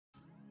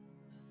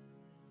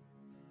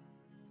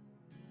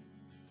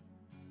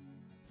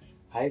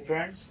Hi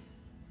friends,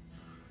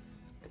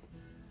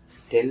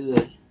 del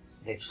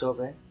desktop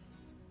है।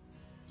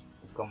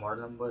 उसका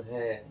model number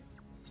है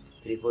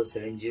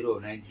 3470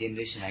 9th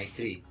जनरेशन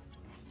i3।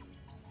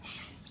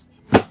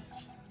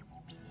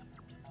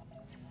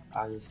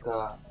 आज इसका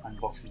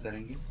अनबॉक्सिंग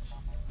करेंगे।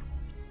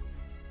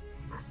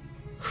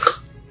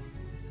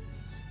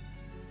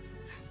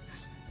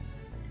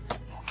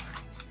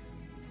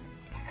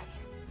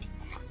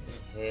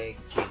 है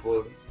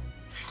कीबोर्ड,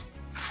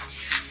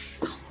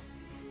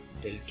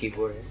 डेल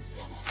कीबोर्ड है।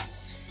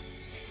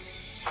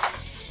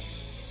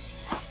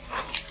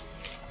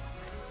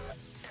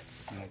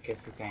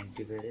 मैकेफी का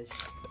antivirus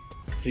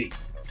free,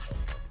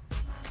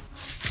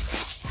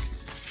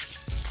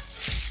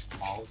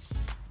 mouse,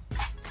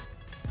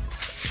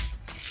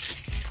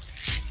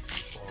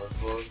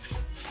 पावरबोर्ड,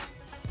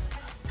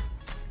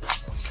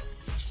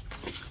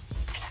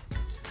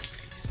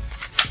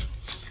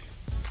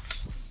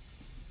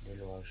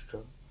 del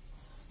Vostro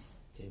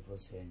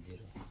 3470।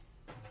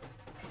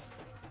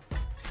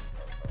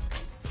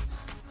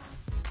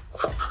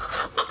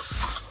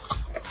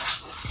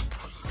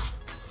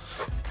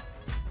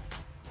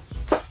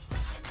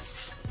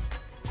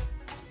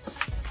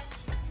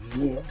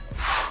 ये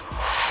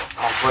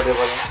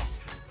कंफर्टेबल है,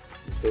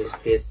 इसका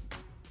स्पेस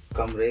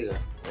कम रहेगा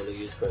और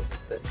यूज कर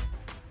सकते हैं।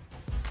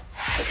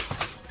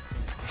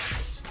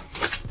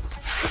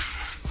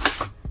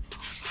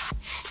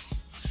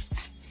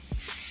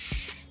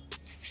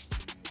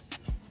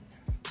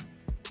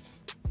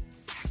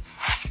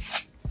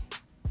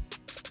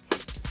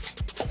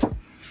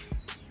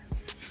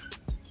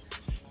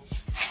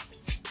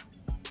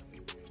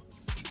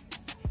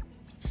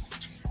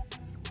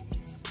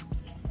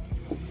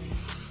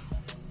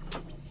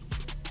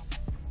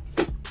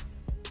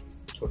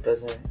 छोटा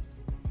सा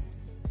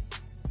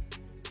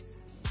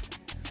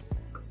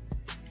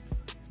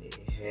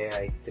है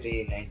i3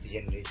 9th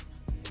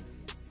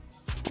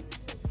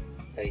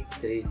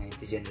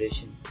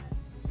generation.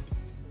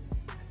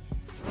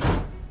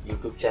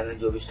 YouTube channel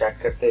जो भी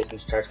स्टार्ट करते हैं इसमें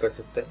स्टार्ट कर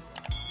सकते हैं।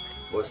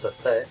 बहुत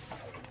सस्ता है,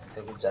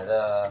 ऐसे कुछ ज़्यादा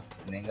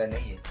महंगा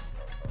नहीं है।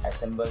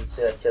 असेंबल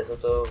से अच्छा से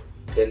तो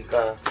डेल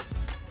का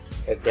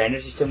एक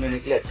ब्रांडेड सिस्टम लेने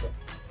के लिए अच्छा है।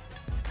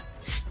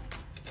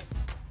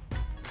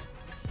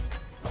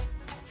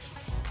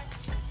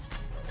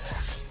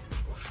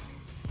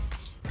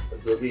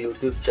 जो भी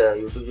यूट्यूब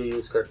जो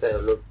यूज़ करता है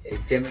वो लोग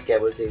HDMI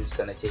केबल से यूज़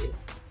करना चाहिए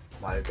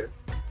मॉनिटर।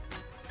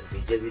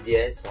 डीजे भी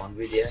दिया है, साउंड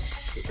भी दिया है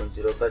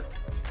 2.0 पर,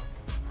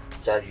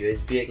 4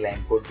 USB, एक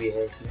लाइन पोर्ट भी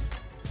है इसमें,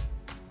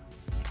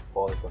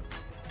 पावर पर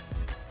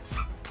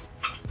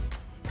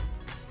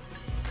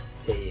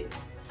सही है।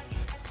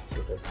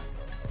 छोटा सा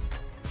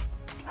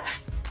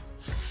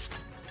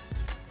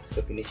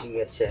इसका फिनिशिंग भी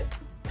अच्छा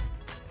है।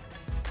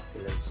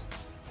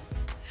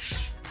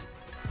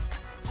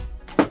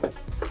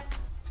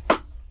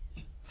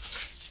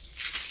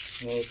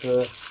 एक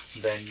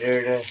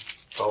ब्रांडेड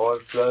पावर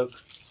प्लग,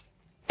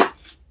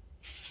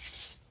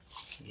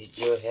 ये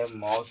जो है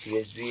माउस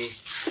USB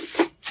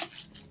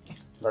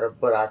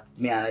बराबर हाथ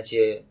में आना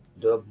चाहिए।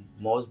 जो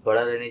माउस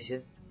बड़ा रहने से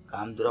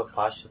काम थोड़ा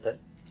फास्ट होता है।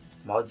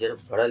 माउस जरा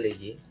बड़ा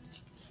लीजिए,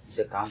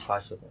 इससे काम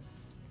फास्ट होता है।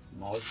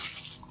 माउस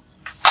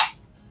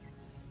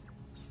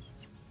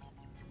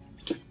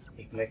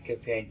एक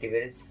मैकेफी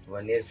एंटीवायरस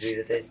 1 ईयर फ्री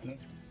रहता है इसमें।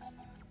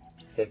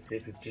 इसका फ्री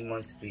 15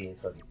 मंथ्स फ्री है,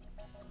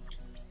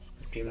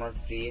 15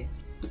 मंथ्स फ्री है।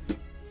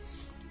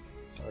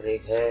 और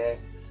एक है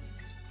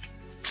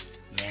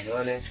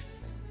मैनुअल है,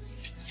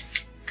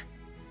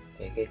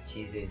 एक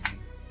चीज है इसमें।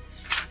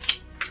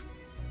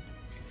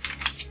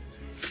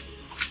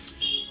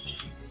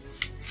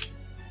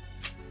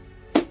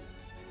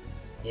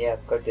 ये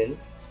आपका del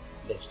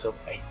desktop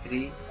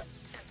i3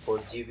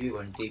 4GB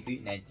 1TB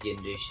 9th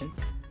generation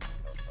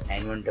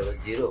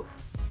 9100।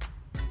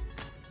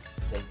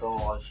 Del का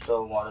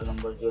वॉस्ट्रो मॉडल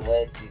नंबर जो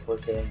है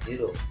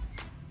 3470।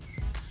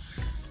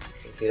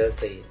 फिर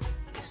सही है,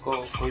 इसको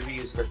कोई भी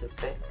यूज कर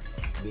सकता है।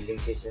 बिल्डिंग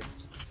स्टेशन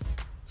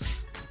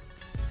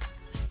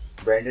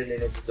ब्रांडेड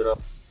लेने से थोड़ा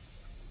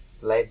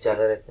लाइफ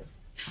ज़्यादा रहता है।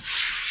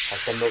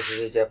 असेंबल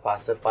से चाहे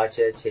 5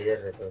 या 6 हज़ार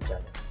रहता है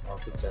ज़्यादा,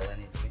 और कुछ ज़्यादा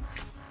नहीं इसमें।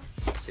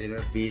 चलिए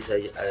मैं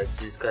 20,000,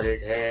 जिसका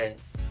रेट है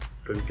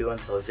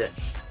 21,000।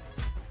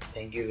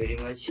 Thank you very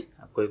much.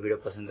 आपको ये वीडियो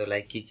पसंद है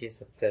लाइक कीजिए,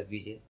 सब्सक्राइब कीजिए।